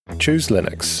Choose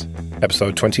Linux,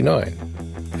 episode 29,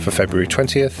 for February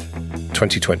 20th,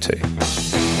 2020.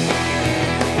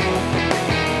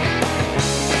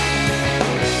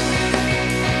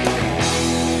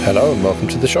 Hello and welcome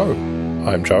to the show.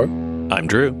 I'm Joe. I'm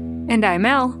Drew. And I'm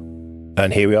Mel.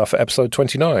 And here we are for episode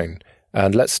 29.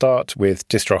 And let's start with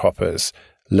distro hoppers,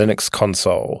 Linux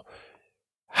console.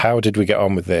 How did we get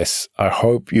on with this? I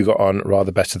hope you got on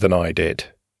rather better than I did.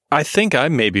 I think I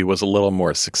maybe was a little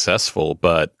more successful,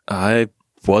 but I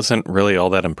wasn't really all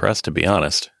that impressed, to be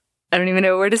honest. I don't even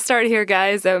know where to start here,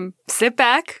 guys. Sit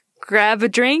back, grab a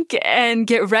drink, and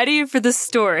get ready for the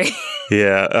story.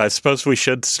 Yeah, I suppose we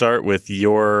should start with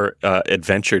your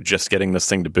adventure just getting this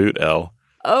thing to boot, Elle.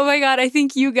 Oh my God, I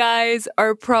think you guys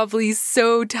are probably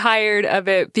so tired of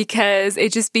it because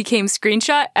it just became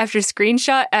screenshot after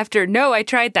screenshot after, no, I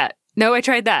tried that. No, I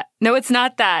tried that. No, it's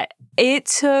not that. It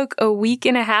took a week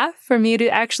and a half for me to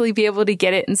actually be able to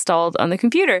get it installed on the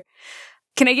computer.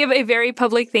 Can I give a very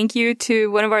public thank you to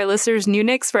one of our listeners,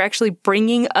 Nunix, for actually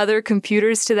bringing other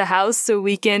computers to the house so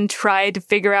we can try to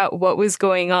figure out what was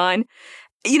going on?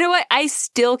 You know what? I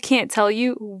still can't tell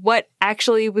you what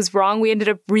actually was wrong. We ended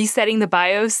up resetting the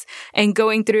BIOS and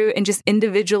going through and just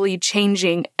individually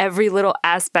changing every little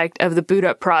aspect of the boot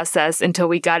up process until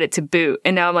we got it to boot.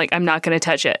 And now I'm like, I'm not going to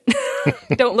touch it.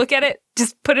 Don't look at it.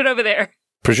 Just put it over there.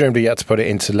 Presumably you had to put it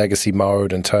into legacy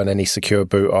mode and turn any secure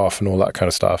boot off and all that kind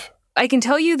of stuff. I can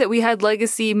tell you that we had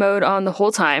legacy mode on the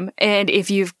whole time. And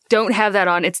if you don't have that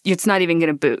on, it's not even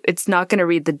going to boot. It's not going to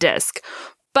read the disk.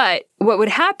 But what would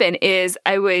happen is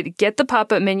I would get the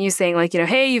pop-up menu saying like,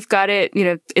 hey, you've got it,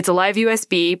 it's a live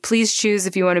USB. Please choose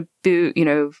if you want to boot,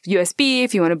 USB,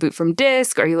 if you want to boot from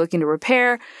disk. Are you looking to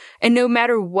repair? And no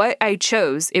matter what I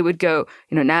chose, it would go,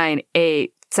 9,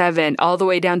 8, 7, all the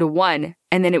way down to 1.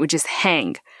 And then it would just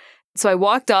hang. So I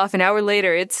walked off. An hour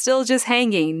later, it's still just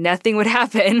hanging. Nothing would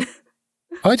happen.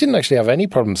 I didn't actually have any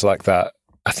problems like that.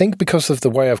 I think because of the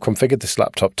way I've configured this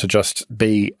laptop to just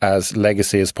be as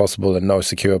legacy as possible and no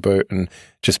secure boot and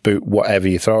just boot whatever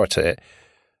you throw at it,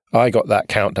 I got that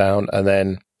countdown and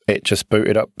then it just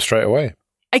booted up straight away.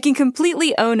 I can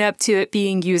completely own up to it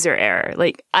being user error.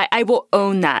 Like, I will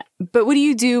own that. But what do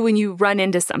you do when you run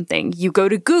into something? You go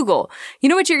to Google. You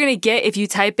know what you're going to get if you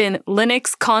type in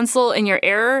Linux console in your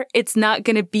error? It's not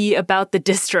going to be about the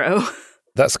distro.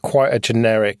 That's quite a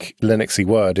generic Linuxy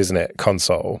word, isn't it?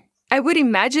 Console. I would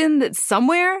imagine that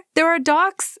somewhere there are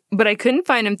docs, but I couldn't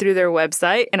find them through their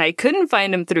website and I couldn't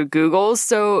find them through Google.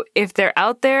 So if they're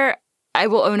out there, I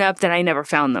will own up that I never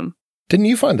found them. Didn't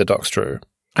you find the docs, Drew?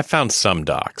 I found some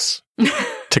docs.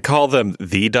 To call them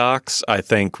the docs, I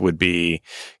think, would be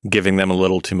giving them a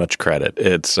little too much credit.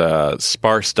 It's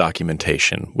sparse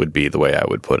documentation would be the way I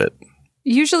would put it.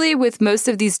 Usually with most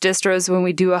of these distros, when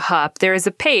we do a hop, there is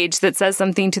a page that says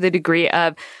something to the degree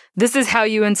of, this is how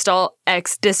you install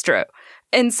X distro.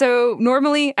 And so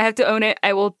normally I have to own it.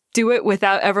 I will do it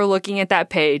without ever looking at that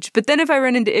page. But then if I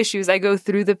run into issues, I go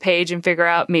through the page and figure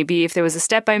out maybe if there was a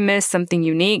step I missed, something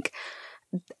unique.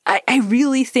 I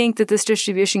really think that this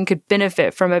distribution could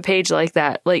benefit from a page like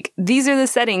that. Like, these are the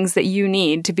settings that you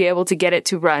need to be able to get it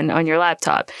to run on your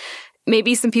laptop.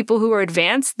 Maybe some people who are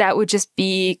advanced, that would just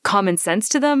be common sense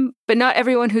to them. But not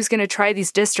everyone who's going to try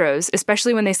these distros,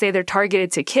 especially when they say they're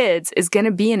targeted to kids, is going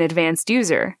to be an advanced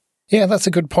user. Yeah, that's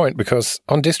a good point, because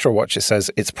on DistroWatch it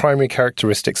says its primary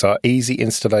characteristics are easy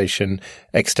installation,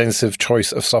 extensive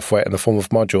choice of software in the form of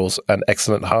modules, and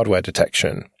excellent hardware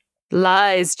detection.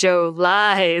 Lies, Joe,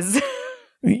 lies.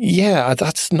 Yeah,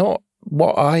 that's not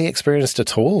what I experienced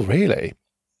at all, really.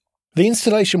 The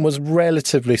installation was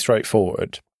relatively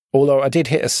straightforward. Although I did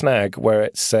hit a snag where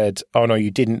it said, oh no, you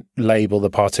didn't label the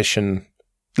partition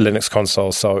Linux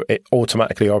console, so it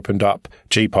automatically opened up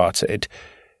gparted.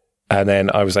 And then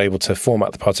I was able to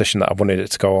format the partition that I wanted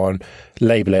it to go on,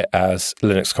 label it as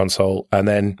Linux console, and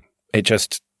then it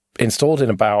just installed in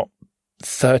about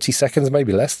 30 seconds,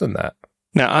 maybe less than that.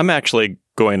 Now, I'm actually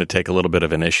going to take a little bit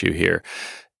of an issue here.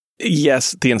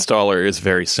 Yes, the installer is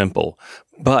very simple,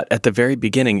 but at the very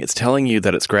beginning, it's telling you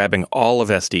that it's grabbing all of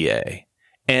SDA.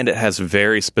 And it has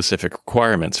very specific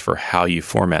requirements for how you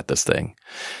format this thing.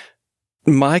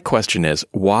 My question is,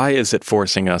 why is it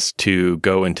forcing us to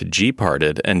go into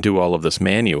gparted and do all of this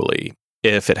manually?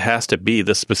 If it has to be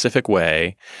this specific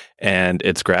way and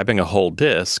it's grabbing a whole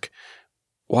disk,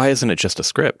 why isn't it just a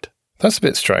script? That's a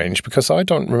bit strange, because I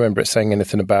don't remember it saying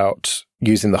anything about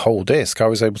using the whole disk. I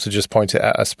was able to just point it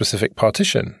at a specific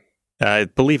partition. I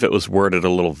believe it was worded a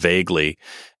little vaguely.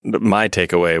 But my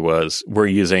takeaway was we're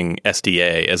using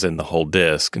SDA as in the whole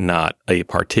disk, not a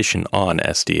partition on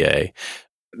SDA.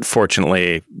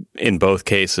 Fortunately, in both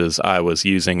cases, I was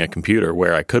using a computer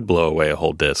where I could blow away a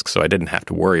whole disk, so I didn't have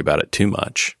to worry about it too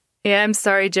much. Yeah, I'm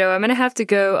sorry, Joe. I'm going to have to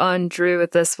go on Drew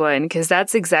with this one, because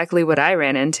that's exactly what I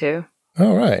ran into.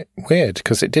 All right. Weird,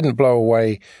 because it didn't blow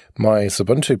away my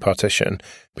Ubuntu partition,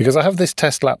 because I have this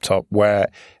test laptop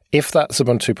where if that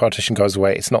Ubuntu partition goes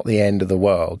away, it's not the end of the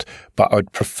world, but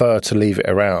I'd prefer to leave it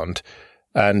around.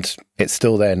 And it's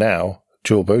still there now,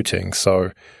 dual booting.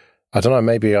 So I don't know,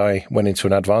 maybe I went into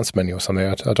an advanced menu or something.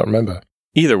 I don't remember.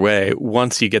 Either way,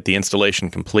 once you get the installation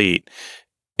complete,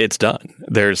 it's done.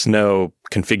 There's no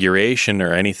configuration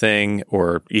or anything,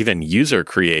 or even user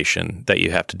creation that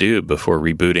you have to do before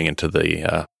rebooting into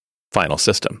the final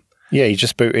system. Yeah, you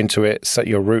just boot into it, set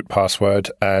your root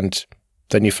password, and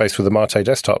then you're faced with the Mate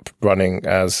desktop running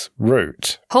as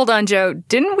root. Hold on, Joe.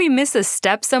 Didn't we miss a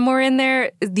step somewhere in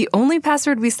there? The only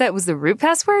password we set was the root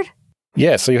password?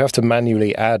 Yeah, so you have to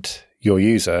manually add your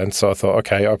user. And so I thought,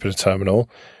 okay, open a terminal.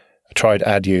 I tried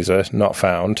add user, not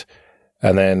found.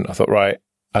 And then I thought, right,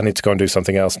 I need to go and do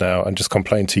something else now and just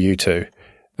complain to you two.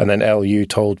 And then LU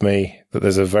told me that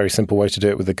there's a very simple way to do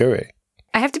it with the GUI.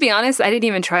 I have to be honest, I didn't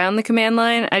even try on the command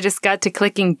line. I just got to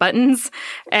clicking buttons.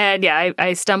 And yeah,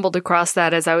 I stumbled across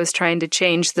that as I was trying to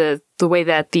change the way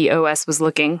that the OS was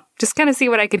looking. Just kind of see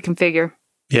what I could configure.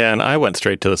 Yeah, and I went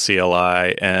straight to the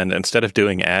CLI, and instead of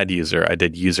doing add user, I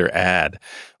did user add,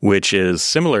 which is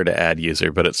similar to add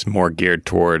user, but it's more geared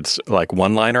towards like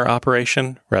one-liner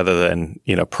operation rather than,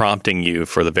 prompting you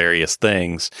for the various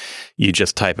things. You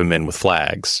just type them in with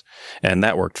flags, and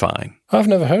that worked fine. I've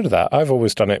never heard of that. I've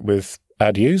always done it with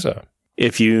add user.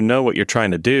 If you know what you're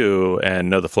trying to do and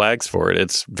know the flags for it,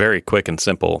 it's very quick and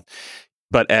simple.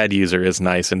 But add user is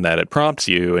nice in that it prompts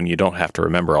you and you don't have to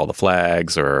remember all the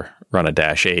flags or run a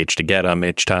 -H to get them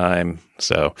each time.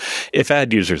 So if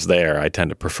add user's there, I tend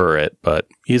to prefer it, but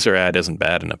user add isn't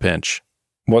bad in a pinch.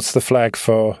 What's the flag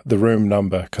for the room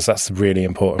number? Because that's really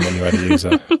important when you add a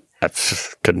user. I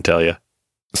couldn't tell you.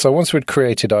 So once we'd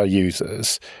created our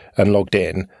users and logged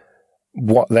in,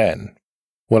 what then?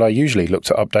 Well, I usually look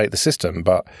to update the system,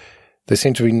 but there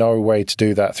seemed to be no way to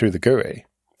do that through the GUI.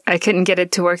 I couldn't get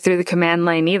it to work through the command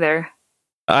line either.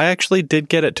 I actually did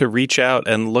get it to reach out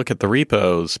and look at the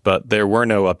repos, but there were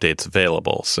no updates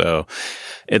available. So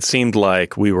it seemed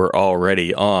like we were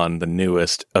already on the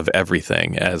newest of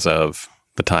everything as of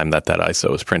the time that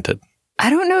ISO was printed. I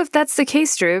don't know if that's the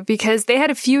case, Drew, because they had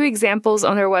a few examples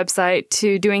on their website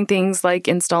to doing things like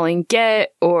installing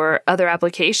Get or other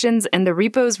applications, and the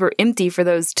repos were empty for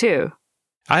those too.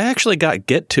 I actually got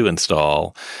Git to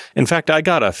install. In fact, I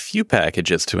got a few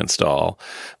packages to install.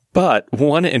 But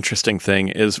one interesting thing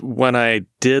is when I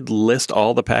did list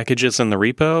all the packages in the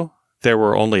repo, there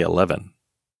were only 11.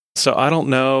 So I don't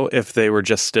know if they were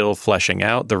just still fleshing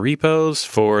out the repos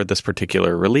for this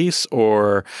particular release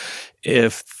or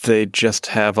if they just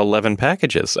have 11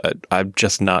 packages. I'm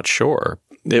just not sure.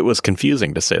 It was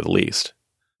confusing to say the least.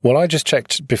 Well, I just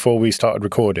checked before we started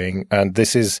recording, and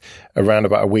this is around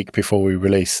about a week before we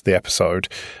release the episode,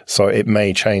 so it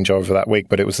may change over that week,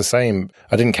 but it was the same.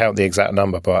 I didn't count the exact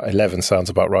number, but 11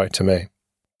 sounds about right to me.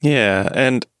 Yeah,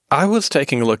 and I was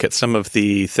taking a look at some of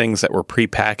the things that were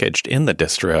prepackaged in the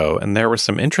distro, and there were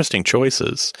some interesting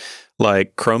choices,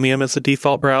 like Chromium is a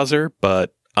default browser,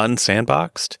 but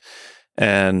unsandboxed,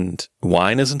 and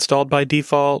Wine is installed by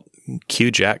default,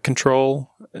 QJack control,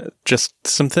 just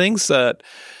some things that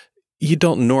you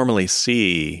don't normally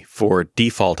see for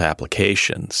default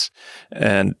applications.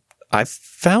 And I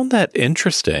found that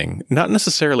interesting, not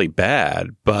necessarily bad,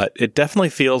 but it definitely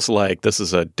feels like this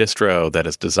is a distro that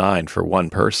is designed for one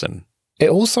person. It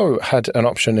also had an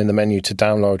option in the menu to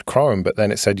download Chrome, but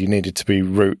then it said you needed to be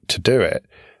root to do it.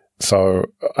 So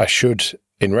I should,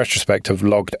 in retrospect, have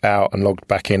logged out and logged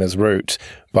back in as root,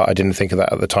 but I didn't think of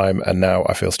that at the time, and now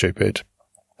I feel stupid.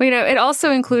 Well, it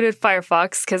also included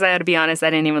Firefox, because I had to be honest,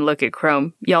 I didn't even look at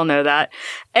Chrome. Y'all know that.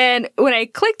 And when I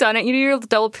clicked on it, you're able to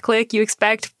double click, you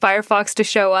expect Firefox to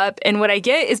show up, and what I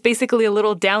get is basically a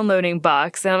little downloading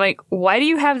box. And I'm like, why do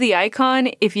you have the icon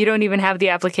if you don't even have the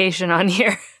application on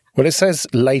here? Well, it says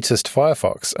latest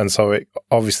Firefox, and so it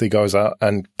obviously goes out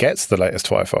and gets the latest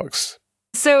Firefox.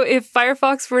 So if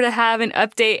Firefox were to have an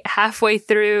update halfway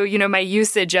through, my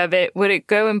usage of it, would it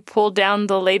go and pull down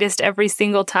the latest every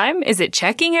single time? Is it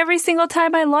checking every single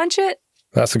time I launch it?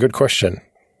 That's a good question.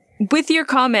 With your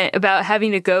comment about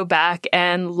having to go back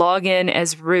and log in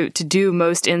as root to do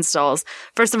most installs,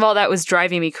 first of all, that was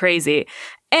driving me crazy.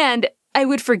 And I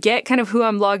would forget kind of who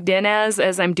I'm logged in as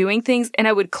I'm doing things, and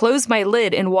I would close my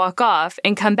lid and walk off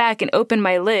and come back and open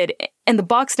my lid, and the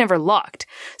box never locked.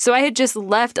 So I had just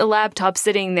left a laptop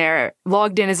sitting there,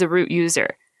 logged in as a root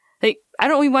user. Like, I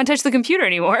don't even want to touch the computer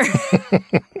anymore.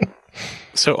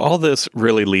 So all this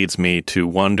really leads me to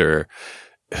wonder,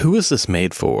 who is this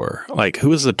made for? Like,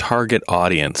 who is the target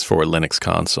audience for Linux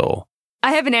console?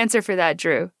 I have an answer for that,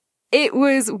 Drew. It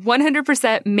was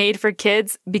 100% made for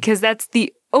kids because that's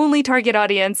the only target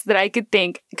audience that I could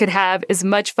think could have as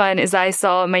much fun as I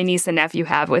saw my niece and nephew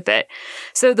have with it.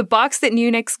 So the box that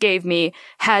Unix gave me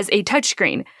has a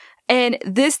touchscreen. And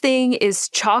this thing is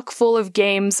chock full of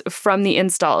games from the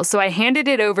install. So I handed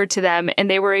it over to them and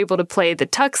they were able to play the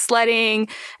tuck sledding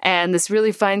and this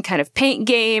really fun kind of paint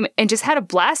game and just had a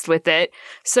blast with it.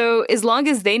 So as long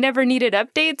as they never needed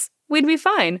updates, we'd be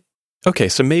fine. Okay,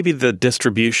 so maybe the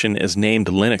distribution is named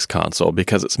Linux console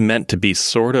because it's meant to be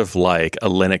sort of like a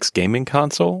Linux gaming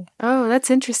console. Oh, that's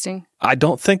interesting. I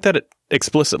don't think that it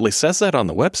explicitly says that on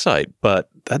the website, but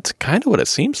that's kind of what it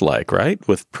seems like, right?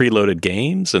 With preloaded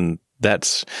games, and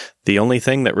that's the only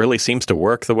thing that really seems to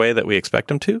work the way that we expect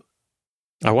them to.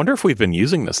 I wonder if we've been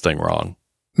using this thing wrong.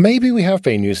 Maybe we have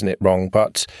been using it wrong,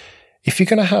 but if you're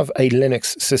going to have a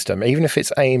Linux system, even if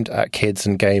it's aimed at kids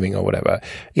and gaming or whatever,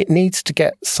 it needs to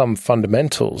get some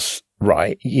fundamentals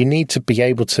right. You need to be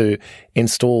able to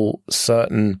install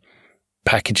certain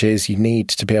packages. You need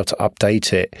to be able to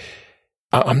update it.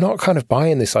 I'm not kind of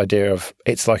buying this idea of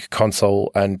it's like a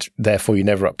console and therefore you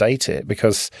never update it,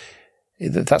 because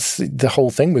that's the whole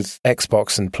thing with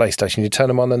Xbox and PlayStation. You turn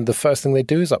them on and the first thing they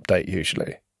do is update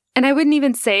usually. And I wouldn't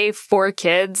even say for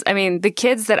kids. I mean, the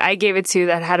kids that I gave it to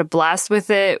that had a blast with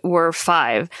it were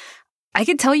 5. I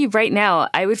could tell you right now,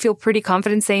 I would feel pretty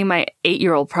confident saying my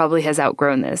 8-year-old probably has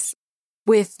outgrown this.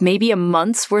 With maybe a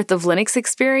month's worth of Linux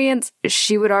experience,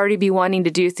 she would already be wanting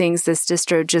to do things this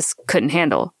distro just couldn't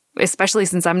handle, especially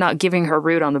since I'm not giving her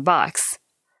root on the box.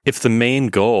 If the main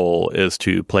goal is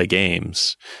to play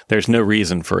games, there's no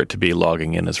reason for it to be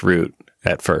logging in as root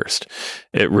at first.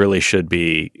 It really should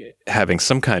be having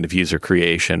some kind of user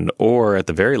creation, or at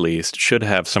the very least, should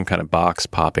have some kind of box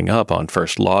popping up on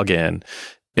first login,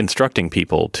 instructing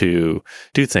people to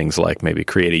do things like maybe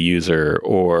create a user,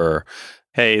 or,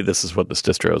 hey, this is what this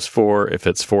distro is for, if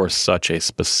it's for such a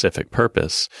specific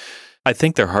purpose. I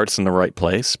think their heart's in the right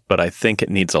place, but I think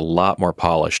it needs a lot more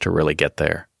polish to really get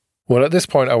there. Well, at this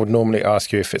point, I would normally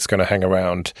ask you if it's going to hang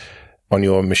around on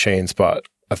your machines, but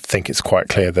I think it's quite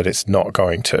clear that it's not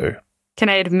going to. Can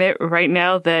I admit right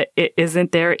now that it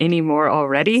isn't there anymore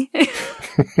already?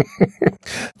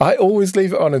 I always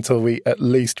leave it on until we at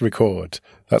least record.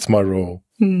 That's my rule.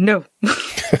 No.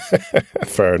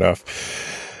 Fair enough.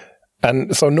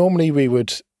 And so normally we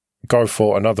would go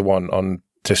for another one on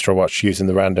DistroWatch using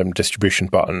the random distribution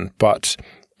button, but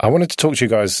I wanted to talk to you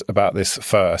guys about this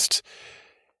first.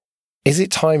 Is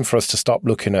it time for us to stop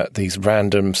looking at these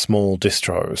random small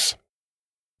distros?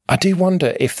 I do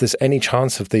wonder if there's any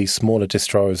chance of these smaller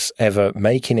distros ever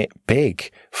making it big,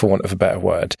 for want of a better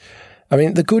word. I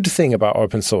mean, the good thing about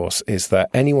open source is that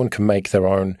anyone can make their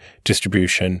own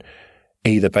distribution,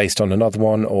 either based on another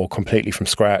one or completely from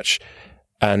scratch.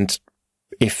 And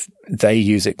if they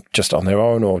use it just on their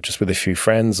own or just with a few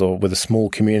friends or with a small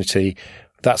community,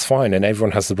 that's fine. And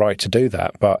everyone has the right to do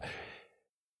that. But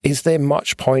is there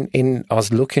much point in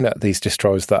us looking at these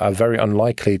distros that are very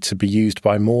unlikely to be used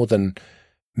by more than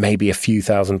maybe a few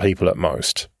thousand people at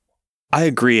most? I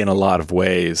agree in a lot of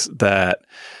ways that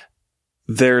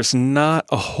there's not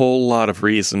a whole lot of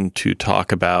reason to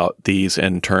talk about these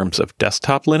in terms of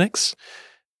desktop Linux.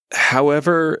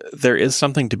 However, there is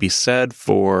something to be said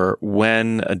for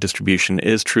when a distribution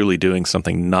is truly doing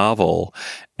something novel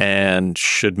and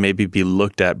should maybe be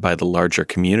looked at by the larger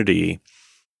community,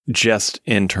 just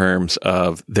in terms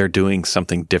of they're doing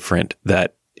something different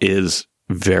that is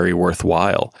very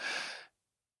worthwhile.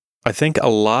 I think a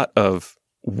lot of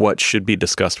what should be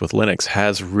discussed with Linux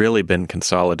has really been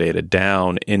consolidated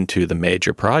down into the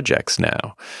major projects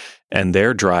now, and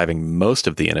they're driving most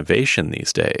of the innovation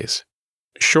these days.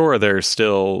 Sure, there's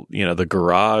still, the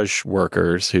garage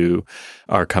workers who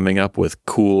are coming up with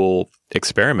cool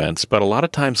experiments, but a lot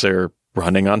of times they're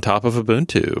running on top of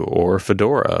Ubuntu or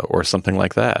Fedora or something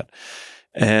like that.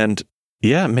 And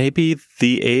yeah, maybe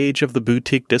the age of the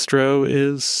boutique distro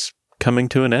is coming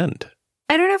to an end.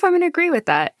 I don't know if I'm going to agree with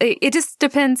that. It just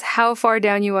depends how far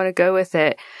down you want to go with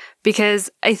it, because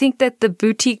I think that the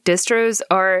boutique distros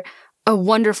are a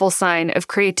wonderful sign of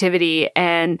creativity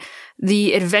and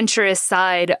the adventurous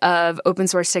side of open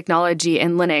source technology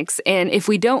and Linux. And if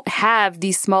we don't have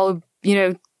these small,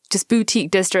 just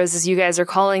boutique distros, as you guys are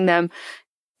calling them,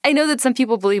 I know that some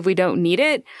people believe we don't need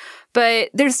it, but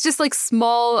there's just like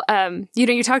small,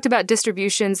 you talked about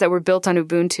distributions that were built on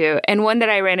Ubuntu. And one that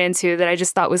I ran into that I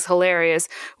just thought was hilarious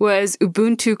was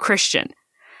Ubuntu Christian.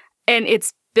 And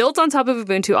it's built on top of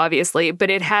Ubuntu, obviously, but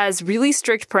it has really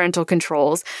strict parental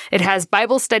controls. It has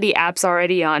Bible study apps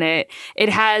already on it. It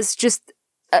has just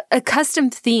a custom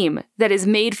theme that is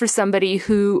made for somebody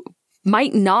who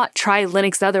might not try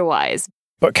Linux otherwise.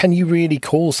 But can you really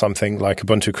call something like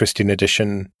Ubuntu Christian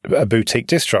Edition a boutique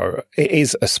distro? It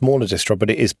is a smaller distro,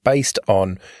 but it is based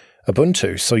on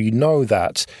Ubuntu. So you know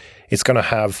that it's going to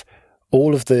have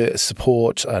all of the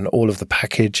support and all of the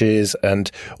packages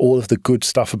and all of the good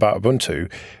stuff about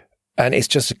Ubuntu. And it's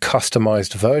just a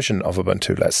customized version of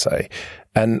Ubuntu, let's say.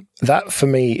 And that for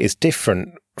me is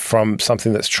different from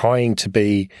something that's trying to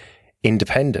be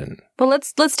independent. Well,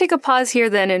 let's take a pause here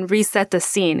then and reset the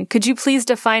scene. Could you please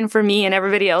define for me and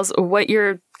everybody else what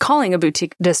you're calling a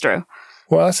boutique distro?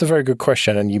 Well, that's a very good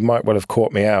question, and you might well have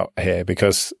caught me out here,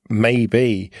 because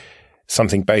maybe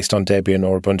something based on Debian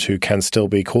or Ubuntu can still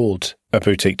be called a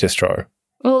boutique distro.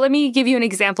 Well, let me give you an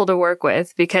example to work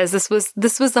with, because this was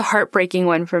the heartbreaking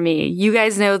one for me. You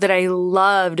guys know that I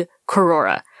loved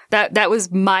Korora. That was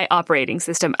my operating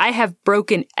system. I have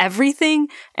broken everything,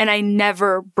 and I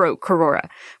never broke Korora,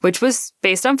 which was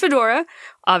based on Fedora,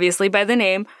 obviously by the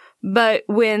name. But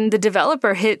when the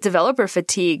developer hit developer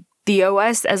fatigue, the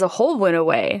OS as a whole went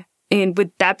away. And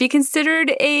would that be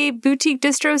considered a boutique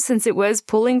distro since it was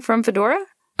pulling from Fedora?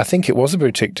 I think it was a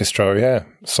boutique distro, yeah.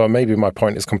 So maybe my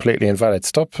point is completely invalid.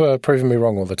 Stop proving me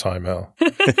wrong all the time, El.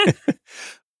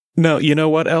 No, you know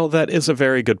what, El? That is a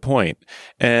very good point.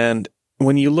 And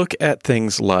when you look at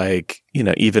things like,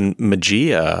 even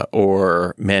Mageia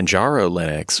or Manjaro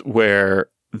Linux, where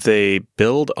they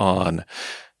build on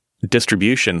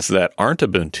distributions that aren't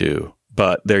Ubuntu,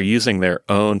 but they're using their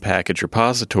own package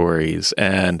repositories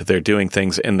and they're doing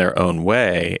things in their own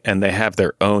way and they have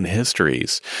their own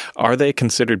histories, are they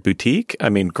considered boutique? I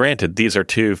mean, granted, these are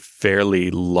two fairly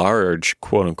large,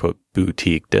 quote unquote,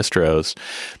 boutique distros,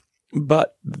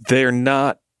 but they're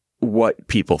not what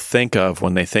people think of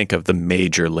when they think of the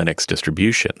major Linux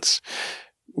distributions.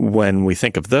 When we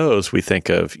think of those, we think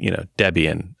of,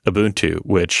 Debian, Ubuntu,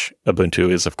 which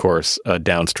Ubuntu is, of course, a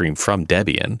downstream from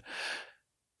Debian,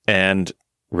 and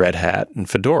Red Hat and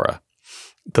Fedora.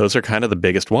 Those are kind of the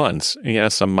biggest ones.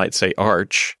 Some might say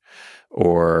Arch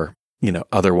or,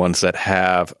 other ones that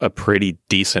have a pretty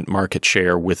decent market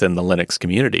share within the Linux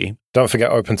community. Don't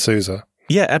forget OpenSUSE.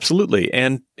 Yeah, absolutely.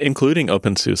 And including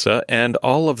OpenSUSE and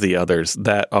all of the others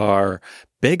that are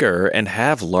bigger and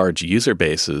have large user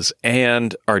bases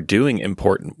and are doing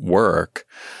important work,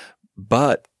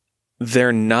 but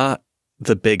they're not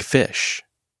the big fish.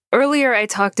 Earlier, I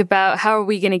talked about how are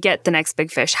we going to get the next big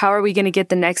fish? How are we going to get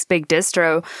the next big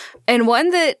distro? And one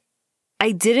that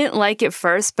I didn't like at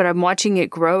first, but I'm watching it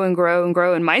grow and grow and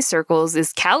grow in my circles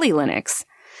is Kali Linux.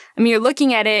 I mean, you're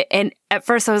looking at it, and at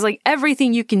first I was like,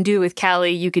 everything you can do with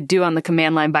Kali, you could do on the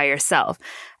command line by yourself.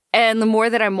 And the more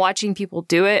that I'm watching people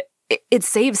do it, it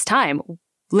saves time.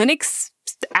 Linux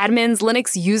admins,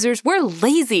 Linux users, we're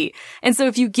lazy. And so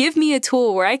if you give me a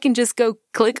tool where I can just go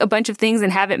click a bunch of things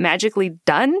and have it magically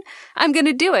done, I'm going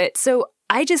to do it. So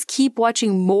I just keep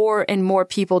watching more and more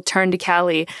people turn to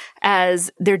Kali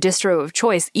as their distro of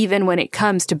choice, even when it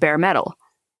comes to bare metal.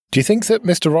 Do you think that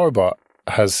Mr. Robot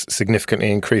has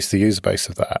significantly increased the user base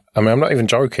of that? I mean, I'm not even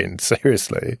joking,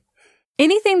 seriously.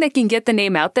 Anything that can get the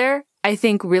name out there, I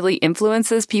think really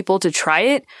influences people to try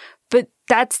it, but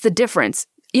that's the difference.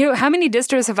 How many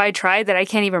distros have I tried that I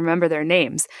can't even remember their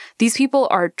names? These people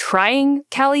are trying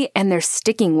Kali and they're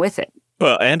sticking with it.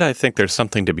 Well, and I think there's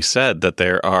something to be said that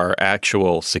there are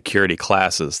actual security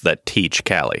classes that teach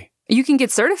Kali. You can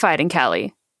get certified in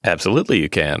Kali. Absolutely, you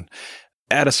can.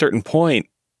 At a certain point,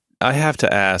 I have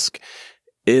to ask,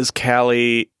 is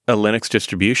Kali a Linux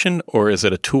distribution or is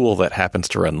it a tool that happens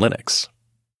to run Linux?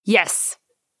 Yes.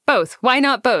 Both. Why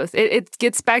not both? It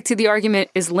gets back to the argument,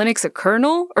 is Linux a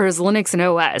kernel or is Linux an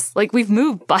OS? Like, we've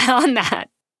moved beyond that.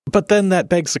 But then that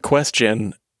begs the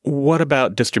question, what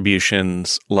about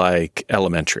distributions like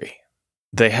Elementary?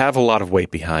 They have a lot of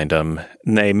weight behind them,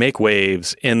 and they make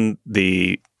waves in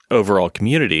the overall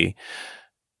community.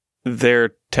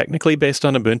 They're technically based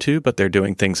on Ubuntu, but they're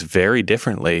doing things very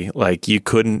differently. Like, you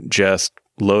couldn't just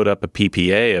load up a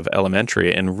PPA of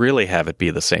Elementary and really have it be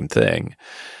the same thing.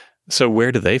 So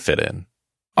where do they fit in?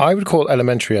 I would call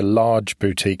Elementary a large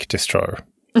boutique distro.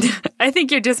 I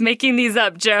think you're just making these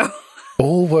up, Joe.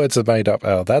 All words are made up,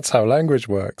 El. That's how language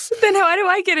works. Then why do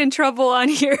I get in trouble on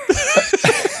here?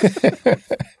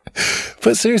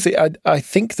 But seriously, I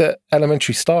think that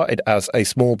Elementary started as a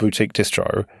small boutique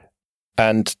distro,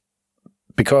 and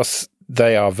because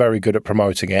they are very good at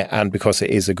promoting it and because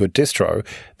it is a good distro,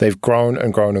 they've grown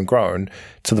and grown and grown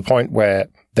to the point where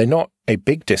they're not a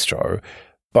big distro,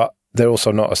 but they're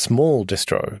also not a small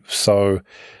distro. So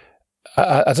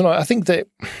I don't know. I think that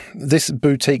this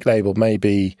boutique label may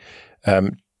be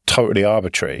totally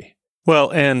arbitrary.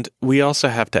 Well, and we also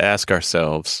have to ask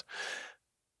ourselves,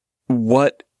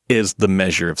 what is the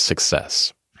measure of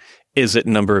success? Is it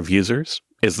number of users?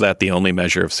 Is that the only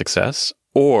measure of success?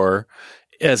 Or,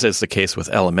 as is the case with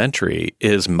Elementary,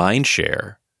 is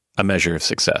mindshare a measure of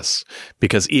success?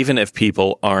 Because even if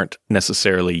people aren't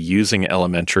necessarily using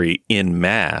Elementary in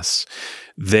mass,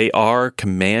 they are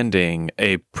commanding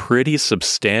a pretty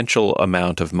substantial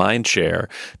amount of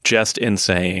mindshare just in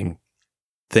saying,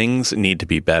 things need to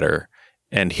be better,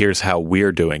 and here's how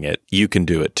we're doing it. You can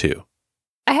do it too.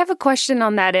 I have a question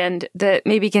on that end that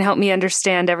maybe can help me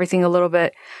understand everything a little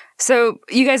bit. So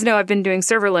you guys know I've been doing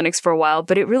server Linux for a while,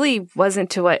 but it really wasn't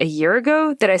to a year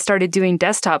ago that I started doing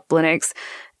desktop Linux.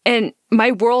 And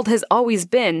my world has always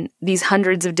been these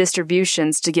hundreds of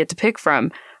distributions to get to pick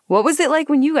from. What was it like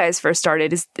when you guys first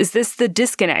started? Is this the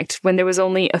disconnect when there was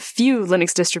only a few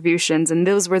Linux distributions and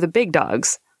those were the big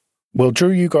dogs? Well,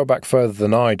 Drew, you go back further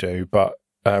than I do, but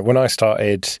when I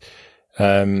started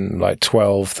like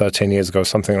 12, 13 years ago,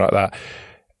 something like that,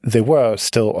 there were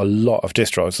still a lot of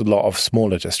distros, a lot of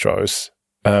smaller distros.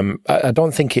 I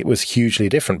don't think it was hugely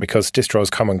different because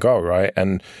distros come and go, right?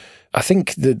 And I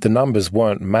think the numbers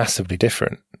weren't massively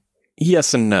different.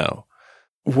 Yes and no.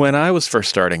 When I was first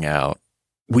starting out,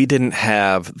 we didn't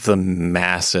have the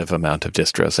massive amount of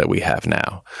distros that we have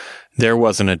now. There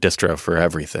wasn't a distro for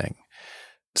everything.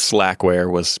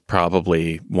 Slackware was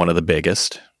probably one of the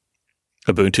biggest.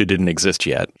 Ubuntu didn't exist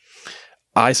yet.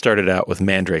 I started out with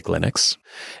Mandrake Linux,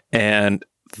 and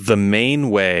the main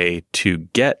way to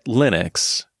get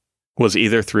Linux was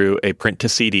either through a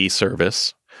print-to-CD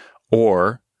service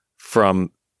or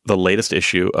from the latest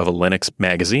issue of a Linux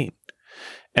magazine.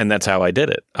 And that's how I did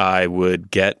it. I would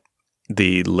get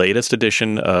the latest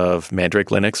edition of Mandrake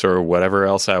Linux or whatever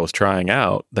else I was trying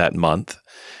out that month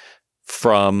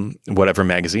from whatever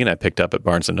magazine I picked up at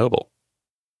Barnes & Noble.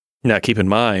 Now, keep in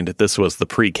mind, this was the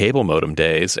pre-cable modem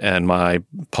days, and my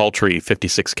paltry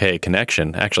 56K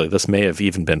connection, actually, this may have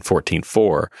even been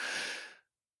 14.4,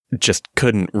 just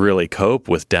couldn't really cope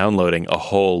with downloading a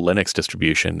whole Linux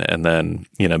distribution and then,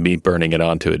 me burning it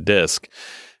onto a disk.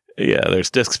 Yeah, there's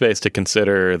disk space to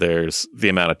consider. There's the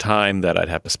amount of time that I'd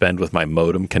have to spend with my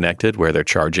modem connected where they're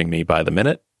charging me by the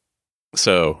minute.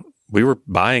 So we were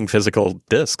buying physical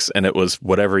disks, and it was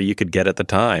whatever you could get at the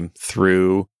time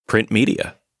through print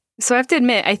media. So I have to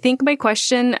admit, I think my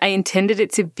question, I intended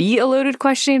it to be a loaded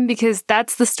question because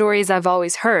that's the stories I've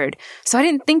always heard. So I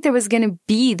didn't think there was going to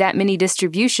be that many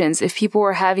distributions if people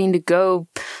were having to go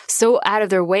so out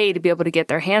of their way to be able to get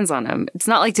their hands on them. It's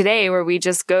not like today where we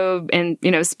just go and,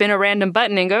 spin a random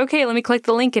button and go, okay, let me click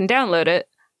the link and download it.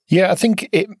 Yeah, I think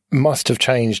it must have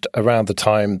changed around the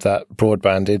time that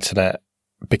broadband internet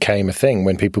became a thing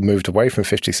when people moved away from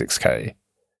 56K.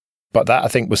 But that, I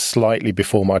think, was slightly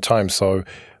before my time. So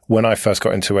when I first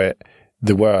got into it,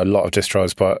 there were a lot of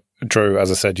distros, but Drew,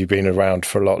 as I said, you've been around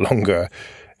for a lot longer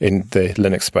in the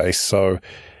Linux space, so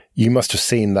you must have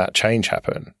seen that change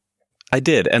happen. I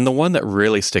did, and the one that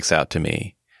really sticks out to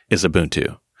me is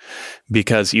Ubuntu,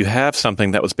 because you have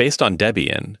something that was based on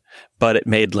Debian, but it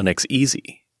made Linux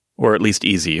easy, or at least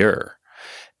easier,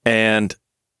 and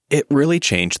it really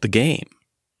changed the game.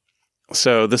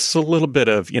 So this is a little bit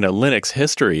of, Linux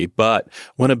history, but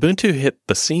when Ubuntu hit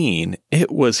the scene,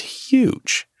 it was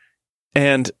huge.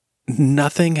 And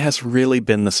nothing has really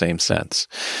been the same since.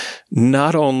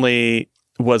 Not only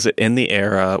was it in the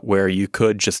era where you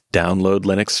could just download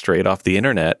Linux straight off the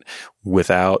internet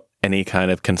without any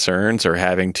kind of concerns or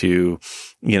having to,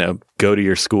 go to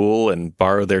your school and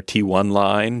borrow their T1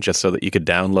 line just so that you could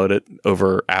download it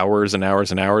over hours and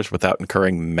hours and hours without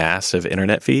incurring massive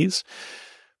internet fees.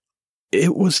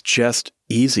 It was just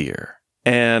easier.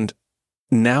 And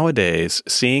nowadays,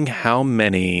 seeing how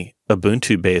many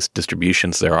Ubuntu-based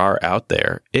distributions there are out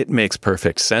there, it makes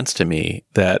perfect sense to me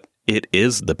that it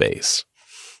is the base,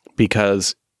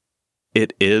 because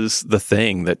it is the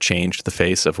thing that changed the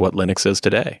face of what Linux is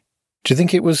today. Do you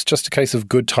think it was just a case of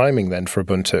good timing then for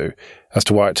Ubuntu as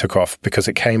to why it took off? Because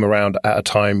it came around at a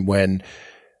time when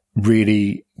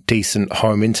really decent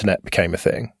home internet became a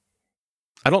thing?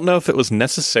 I don't know if it was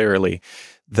necessarily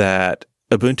that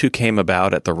Ubuntu came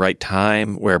about at the right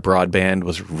time where broadband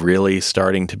was really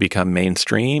starting to become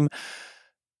mainstream.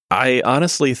 I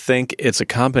honestly think it's a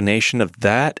combination of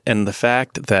that and the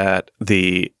fact that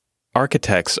the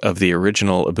architects of the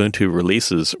original Ubuntu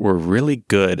releases were really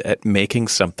good at making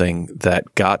something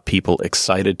that got people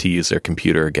excited to use their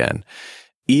computer again,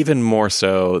 even more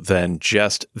so than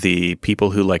just the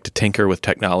people who like to tinker with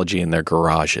technology in their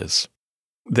garages.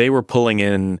 They were pulling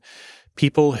in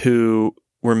people who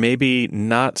were maybe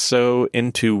not so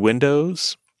into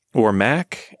Windows or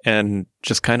Mac and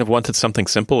just kind of wanted something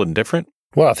simple and different.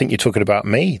 Well, I think you're talking about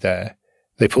me there.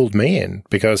 They pulled me in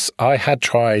because I had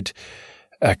tried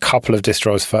a couple of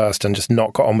distros first and just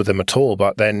not got on with them at all.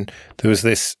 But then there was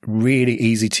this really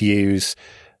easy to use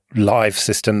live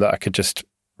system that I could just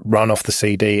run off the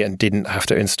CD and didn't have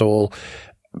to install.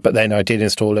 But then I did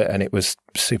install it and it was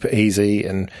super easy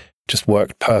and just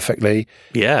worked perfectly.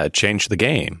 Yeah, it changed the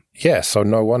game. Yeah, so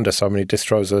no wonder so many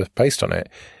distros are based on it,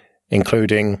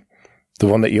 including the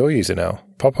one that you're using now,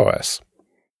 Pop! OS.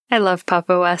 I love Pop!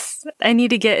 OS. I need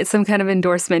to get some kind of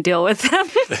endorsement deal with them.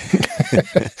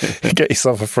 Get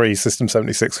yourself a free System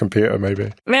 76 computer,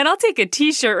 maybe. Man, I'll take a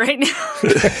t-shirt right now.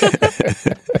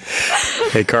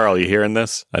 Hey, Carl, you hearing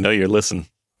this? I know you're listening.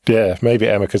 Yeah, maybe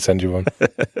Emma could send you one.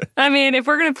 I mean, if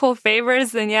we're going to pull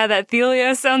favors, then yeah, that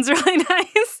Thelio sounds really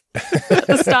nice.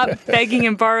 Stop begging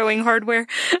and borrowing hardware.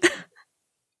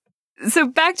 So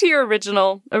back to your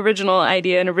original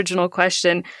idea and original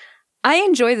question. I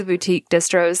enjoy the boutique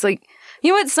distros. Like,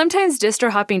 you know what? Sometimes distro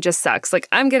hopping just sucks. Like,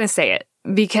 I'm going to say it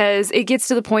because it gets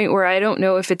to the point where I don't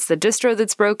know if it's the distro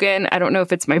that's broken. I don't know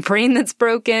if it's my brain that's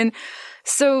broken.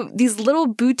 So these little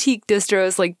boutique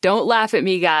distros, like, don't laugh at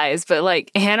me, guys, but like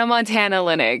Hannah Montana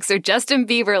Linux or Justin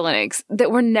Bieber Linux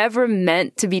that were never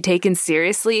meant to be taken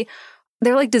seriously.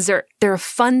 They're like dessert. They're a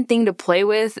fun thing to play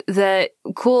with that,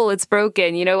 cool, it's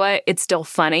broken. You know what? It's still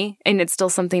funny and it's still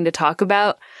something to talk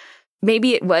about.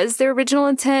 Maybe it was their original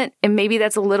intent and maybe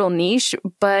that's a little niche,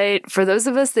 but for those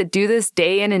of us that do this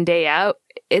day in and day out,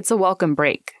 it's a welcome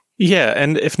break. Yeah,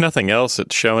 and if nothing else,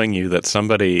 it's showing you that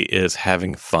somebody is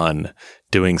having fun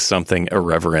doing something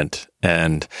irreverent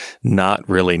and not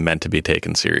really meant to be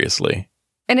taken seriously.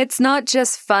 And it's not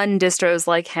just fun distros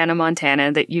like Hannah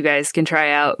Montana that you guys can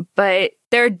try out, but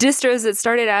there are distros that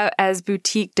started out as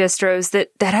boutique distros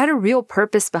that had a real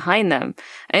purpose behind them.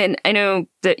 And I know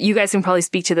that you guys can probably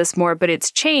speak to this more, but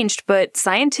it's changed. But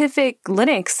Scientific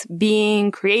Linux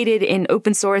being created and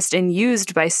open sourced and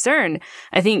used by CERN,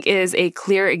 I think is a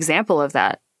clear example of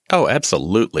that. Oh,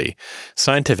 absolutely.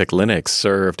 Scientific Linux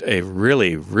served a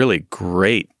really, really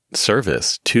great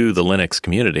service to the Linux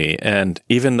community. And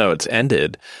even though it's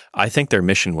ended, I think their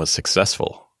mission was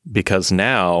successful because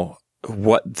now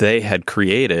what they had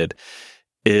created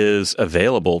is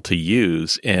available to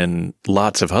use in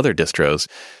lots of other distros.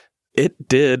 It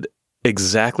did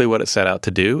exactly what it set out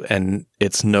to do, and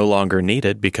it's no longer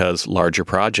needed because larger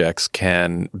projects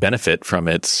can benefit from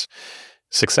its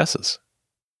successes.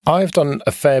 I've done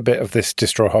a fair bit of this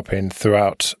distro hopping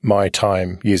throughout my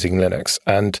time using Linux,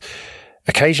 and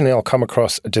occasionally I'll come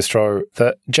across a distro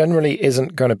that generally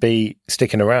isn't going to be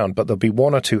sticking around, but there'll be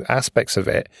one or two aspects of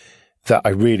it that I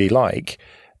really like,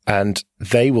 and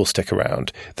they will stick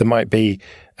around. There might be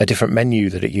a different menu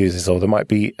that it uses, or there might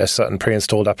be a certain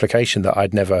pre-installed application that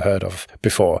I'd never heard of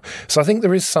before. So I think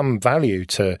there is some value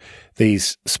to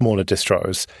these smaller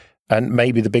distros, and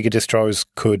maybe the bigger distros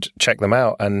could check them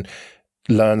out and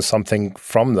learn something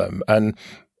from them. And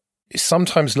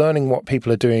sometimes learning what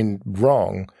people are doing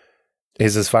wrong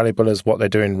is as valuable as what they're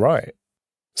doing right.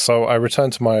 So I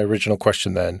return to my original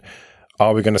question then.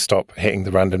 Are we going to stop hitting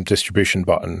the random distribution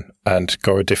button and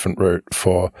go a different route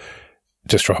for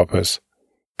distro hoppers?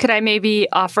 Could I maybe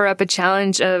offer up a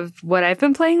challenge of what I've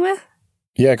been playing with?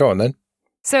 Yeah, go on then.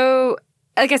 So,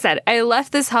 like I said, I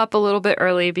left this hop a little bit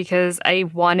early because I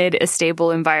wanted a stable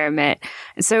environment.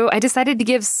 So I decided to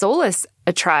give Solus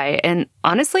a try. And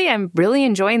honestly, I'm really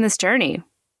enjoying this journey.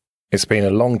 It's been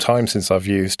a long time since I've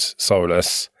used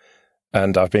Solus,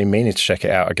 and I've been meaning to check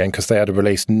it out again because they had a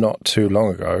release not too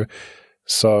long ago.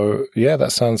 So, yeah,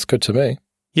 that sounds good to me.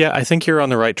 Yeah, I think you're on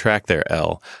the right track there,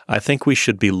 Elle. I think we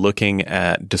should be looking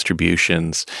at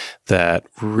distributions that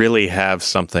really have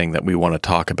something that we want to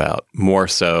talk about more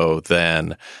so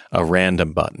than a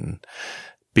random button,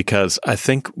 because I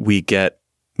think we get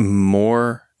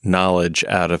more knowledge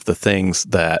out of the things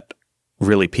that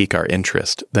really pique our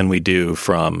interest than we do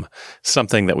from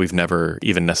something that we've never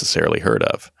even necessarily heard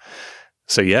of.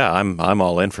 So yeah, I'm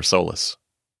all in for Solus.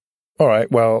 All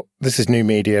right, well, this is new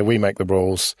media. We make the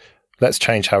rules. Let's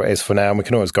change how it is for now, and we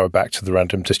can always go back to the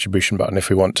random distribution button if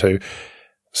we want to.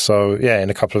 So yeah,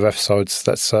 in a couple of episodes,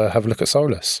 let's have a look at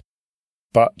Solus.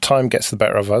 But time gets the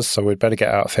better of us, so we'd better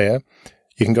get out of here.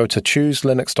 You can go to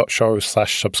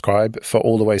chooselinux.show/subscribe for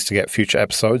all the ways to get future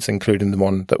episodes, including the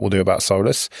one that we'll do about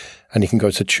Solus. And you can go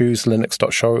to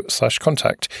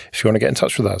chooselinux.show/contact if you want to get in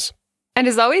touch with us. And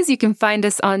as always, you can find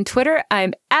us on Twitter.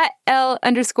 I'm at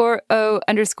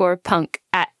L_O_punk,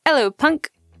 at LOPunk.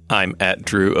 I'm at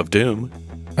Drew of Doom.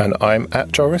 And I'm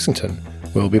at Joe Rissington.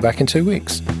 We'll be back in 2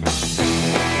 weeks.